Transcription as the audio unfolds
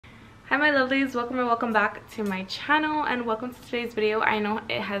Hi my lovelies, welcome or welcome back to my channel and welcome to today's video. I know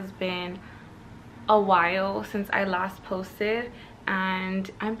it has been a while since I last posted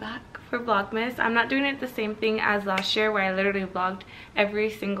and I'm back for Vlogmas. I'm not doing it the same thing as last year where I literally vlogged every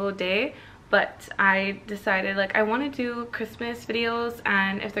single day, but I decided like I want to do Christmas videos,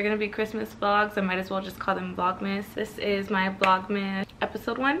 and if they're gonna be Christmas vlogs I might as well just call them Vlogmas. This is my Vlogmas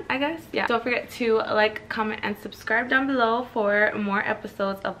episode 1, I guess. Yeah, don't forget to like, comment and subscribe down below for more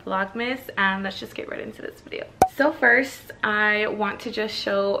episodes of Vlogmas, and let's just get right into this video. So first I want to just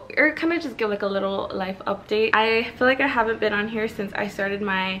show or kind of just give like a little life update. I feel like I haven't been on here since I started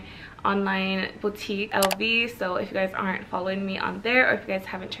my online boutique LV, so if you guys aren't following me on there or if you guys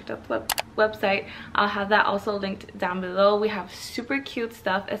haven't checked out the website, I'll have that also linked down below. We have super cute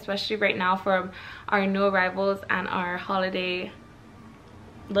stuff, especially right now from our new arrivals and our holiday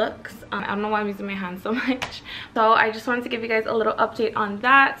looks. I don't know why I'm using my hands so much, so I just wanted to give you guys a little update on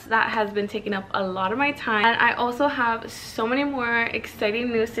that. That has been taking up a lot of my time, and I also have so many more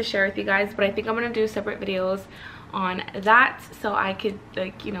exciting news to share with you guys, but I think I'm gonna do separate videos on that so I could,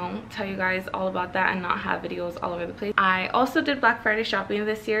 like, you know, tell you guys all about that and not have videos all over the place. I also did Black Friday shopping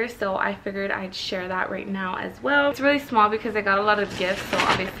this year, so I figured I'd share that right now as well. It's really small because I got a lot of gifts, so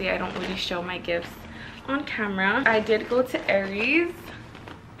obviously I don't really show my gifts on camera. I did go to Aries.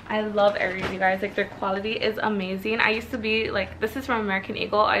 I love Aries, you guys. Like, their quality is amazing. I used to be like, this is from American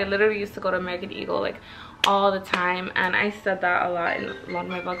Eagle. I literally used to go to American Eagle like all the time, and I said that a lot in a lot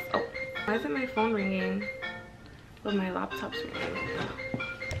of my vlogs. Oh, why isn't my phone ringing? But my laptop's ringing.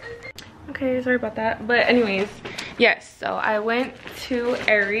 Okay, sorry about that. But anyways, yes, so I went to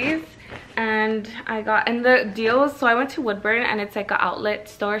Aries and I got in the deals. So I went to Woodburn, and it's like an outlet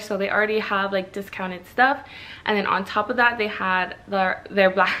store, so they already have like discounted stuff, and then on top of that they had their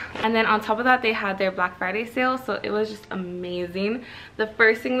Black Friday sale, so it was just amazing. The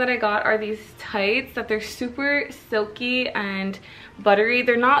first thing that I got are these tights that they're super silky and buttery.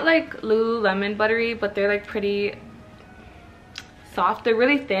 They're not like Lululemon buttery, but they're like pretty soft. They're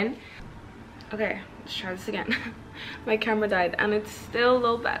really thin. Okay, let's try this again. My camera died and it's still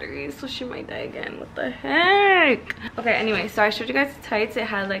low battery, so she might die again. What the heck? Okay, anyway, so I showed you guys the tights. It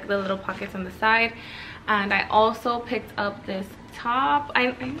had like the little pockets on the side, and I also picked up this top. I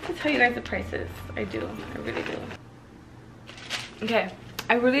need to tell you guys the prices. I really do. Okay,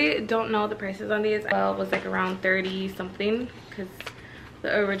 I really don't know the prices on these. Well, it was like around 30 something because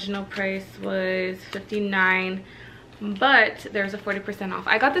the original price was $59, but there's a 40% off.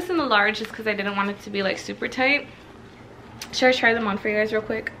 I got this in the large just because I didn't want it to be like super tight. Should I try them on for you guys real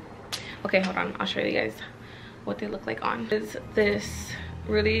quick? Okay, hold on, I'll show you guys what they look like on. Is this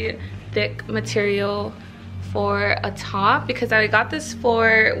really thick material for a top, because I got this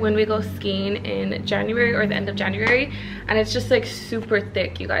for when we go skiing in January or the end of January, and it's just like super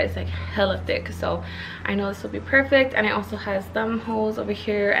thick, you guys, like hella thick. So I know this will be perfect. And it also has thumb holes over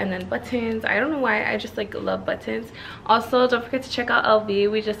here and then buttons. I don't know why, I just like love buttons. Also, don't forget to check out LV.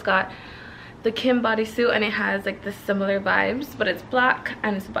 We just got the Kim bodysuit, and it has like the similar vibes, but it's black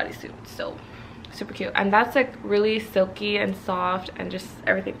and it's a bodysuit, so super cute. And that's like really silky and soft and just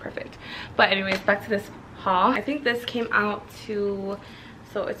everything perfect. But anyways, back to this haul. I think this came out to,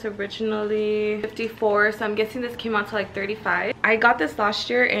 so it's originally $54, so I'm guessing this came out to like $35. I got this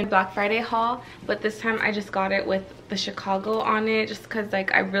last year in Black Friday haul, but this time I just got it with the Chicago on it just because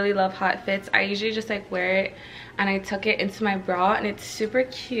like I really love how it fits. I usually just like wear it and I tuck it into my bra, and it's super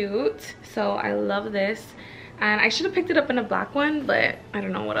cute, so I love this. And I should have picked it up in a black one, but I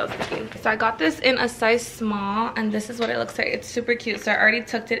don't know what I was thinking. So I got this in a size small, and this is what it looks like. It's super cute. So I already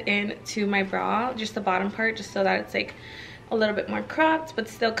tucked it into my bra, just the bottom part, just so that it's like a little bit more cropped but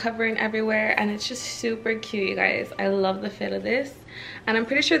still covering everywhere, and it's just super cute, you guys. I love the fit of this, and I'm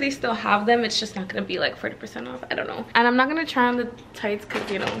pretty sure they still have them. It's just not gonna be like 40% off, I don't know. And I'm not gonna try on the tights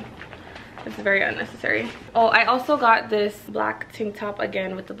because, you know, it's very unnecessary. Oh, I also got this black tank top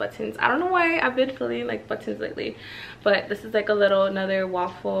again with the buttons. I don't know why I've been feeling like buttons lately, but this is like a little another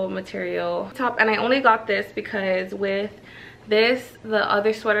waffle material top, and I only got this because with this, the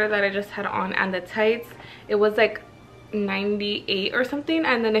other sweater that I just had on and the tights, it was like 98 or something,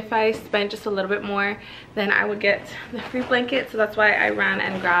 and then if I spent just a little bit more, then I would get the free blanket. So that's why I ran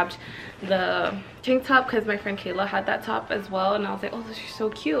and grabbed the tank top, because my friend Kayla had that top as well, and I was like, oh, this is so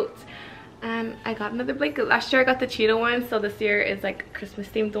cute. And I got another blanket. Last year I got the cheetah one, so this year is like a Christmas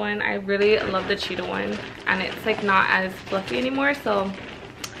themed one. I really love the cheetah one, and it's like not as fluffy anymore, so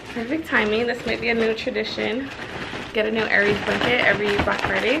perfect timing. This might be a new tradition, get a new Aries blanket every Black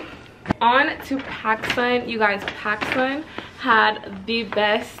Friday. On to PacSun, you guys. PacSun had the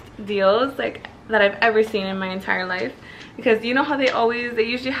best deals. Like, that I've ever seen in my entire life. Because you know how they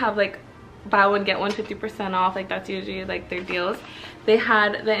usually have like buy one get one 50% off, like that's usually like their deals. They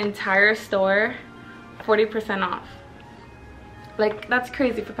had the entire store 40% off. Like that's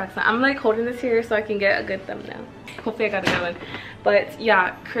crazy for Pakistan. I'm like holding this here so I can get a good thumbnail. Hopefully I got a good one. But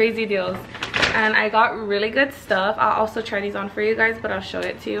yeah, crazy deals. And I got really good stuff. I'll also try these on for you guys, but I'll show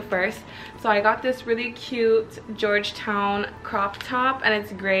it to you first. So I got this really cute Georgetown crop top, and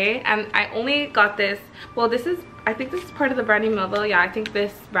it's gray. And I only got this, well, I think this is part of the Brandy Melville. Yeah, I think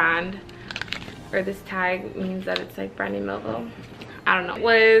this brand or this tag means that it's like Brandy Melville. I don't know. It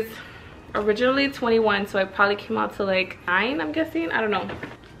was originally 21, so it probably came out to like 9, I'm guessing. I don't know.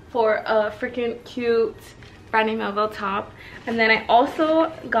 For a freaking cute Brandy Melville top. And then I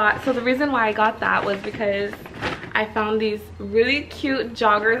also got, so the reason why I got that was because I found these really cute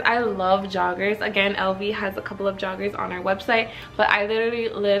joggers. I love joggers. Again, LV has a couple of joggers on our website, but I literally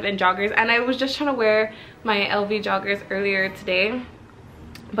live in joggers. And I was just trying to wear my LV joggers earlier today,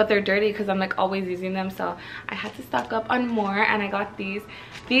 but they're dirty because I'm like always using them, so I had to stock up on more. And I got these.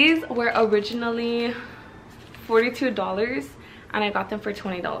 These were originally $42 and I got them for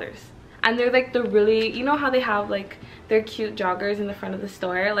 $20. And they're like the really, you know how they have like their cute joggers in the front of the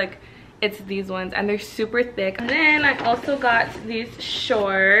store, like it's these ones, and they're super thick. And then I also got these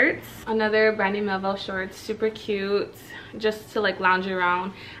shorts, another Brandy Melville shorts, super cute, just to like lounge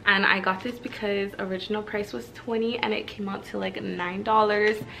around. And I got this because original price was $20 and it came out to like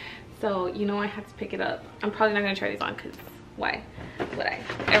 $9, so you know I had to pick it up. I'm probably not gonna try these on because why would I?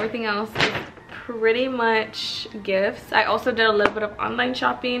 Everything else is pretty much gifts. I also did a little bit of online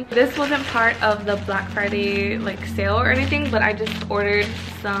shopping. This wasn't part of the Black Friday like sale or anything, but I just ordered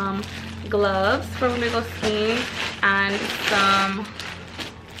some gloves for when we go skiing and some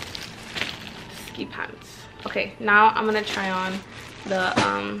ski pants. Okay, now I'm gonna try on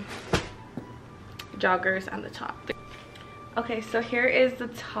the joggers and the top. Okay, so here is the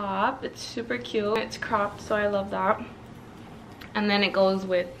top. It's super cute. It's cropped, so I love that. And then it goes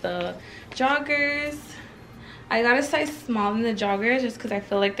with the joggers. I got a size small in the joggers just because I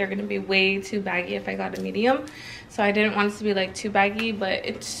feel like they're gonna be way too baggy if I got a medium. So I didn't want it to be like too baggy, but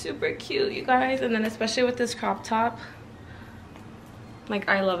it's super cute, you guys. And then especially with this crop top, like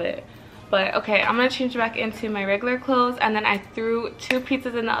I love it. But okay, I'm gonna change back into my regular clothes. And then I threw 2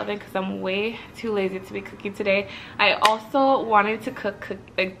 pizzas in the oven because I'm way too lazy to be cooking today. I also wanted to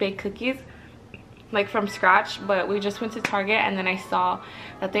bake cookies like from scratch, but we just went to Target and then I saw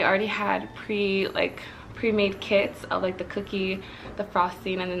that they already had pre-made kits of like the cookie, the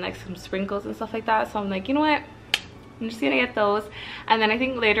frosting, and then like some sprinkles and stuff like that. So I'm like, you know what, I'm just gonna get those. And then I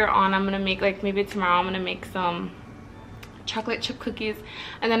think later on I'm gonna make, like maybe tomorrow, I'm gonna make some chocolate chip cookies.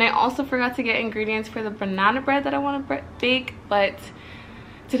 And then I also forgot to get ingredients for the banana bread that I want to bake, but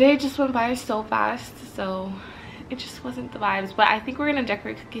today just went by so fast, so it just wasn't the vibes. But I think we're gonna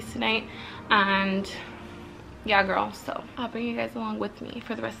decorate cookies tonight, and yeah girl, so I'll bring you guys along with me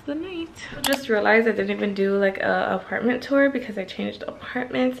for the rest of the night. I just realized I didn't even do like a apartment tour because I changed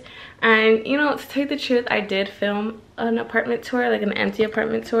apartments. And you know, to tell you the truth, I did film an apartment tour, like an empty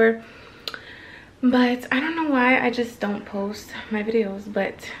apartment tour, but I don't know why I just don't post my videos.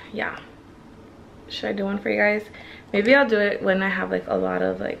 But yeah, should I do one for you guys? Maybe I'll do it when I have like a lot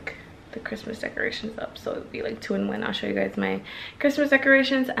of like the Christmas decorations up, so it'll be like 2 in 1. I'll show you guys my Christmas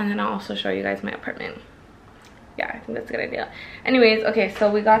decorations and then I'll also show you guys my apartment. Yeah, I think that's a good idea. Anyways, okay,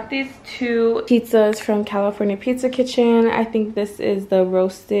 so we got these 2 pizzas from California Pizza Kitchen. I think this is the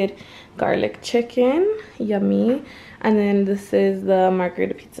roasted garlic chicken, yummy. And then this is the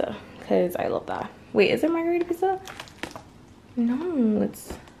margarita pizza because I love that. Wait, is it margarita pizza? No,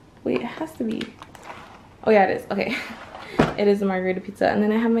 it's, wait, it has to be. Oh yeah, it is. Okay. It is a margarita pizza. And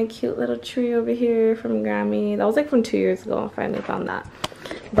then I have my cute little tree over here from Grammy. That was like from 2 years ago. I finally found that.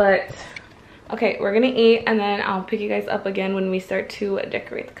 But okay, we're gonna eat and then I'll pick you guys up again when we start to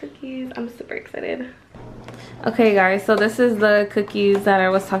decorate the cookies. I'm super excited. Okay guys, so this is the cookies that I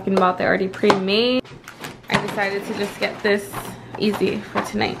was talking about. They're already pre-made. I decided to just get this easy for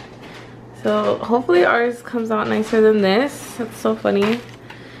tonight. So hopefully ours comes out nicer than this. That's so funny.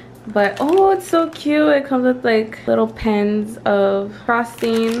 But oh, it's so cute. It comes with like little pens of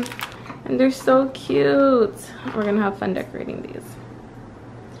frosting and they're so cute. We're gonna have fun decorating these.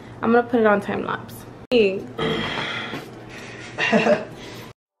 I'm gonna put it on time lapse. It's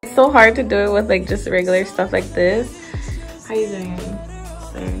so hard to do it with like just regular stuff like this. How you doing?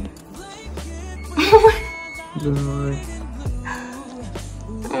 Sorry.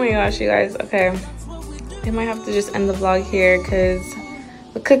 Oh my gosh, you guys. Okay, I might have to just end the vlog here because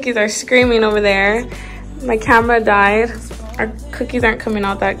the cookies are screaming over there. My camera died. Our cookies aren't coming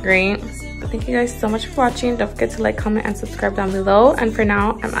out that great. Thank you guys so much for watching. Don't forget to like, comment, and subscribe down below. And for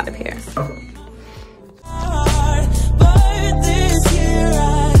now, I'm out of here.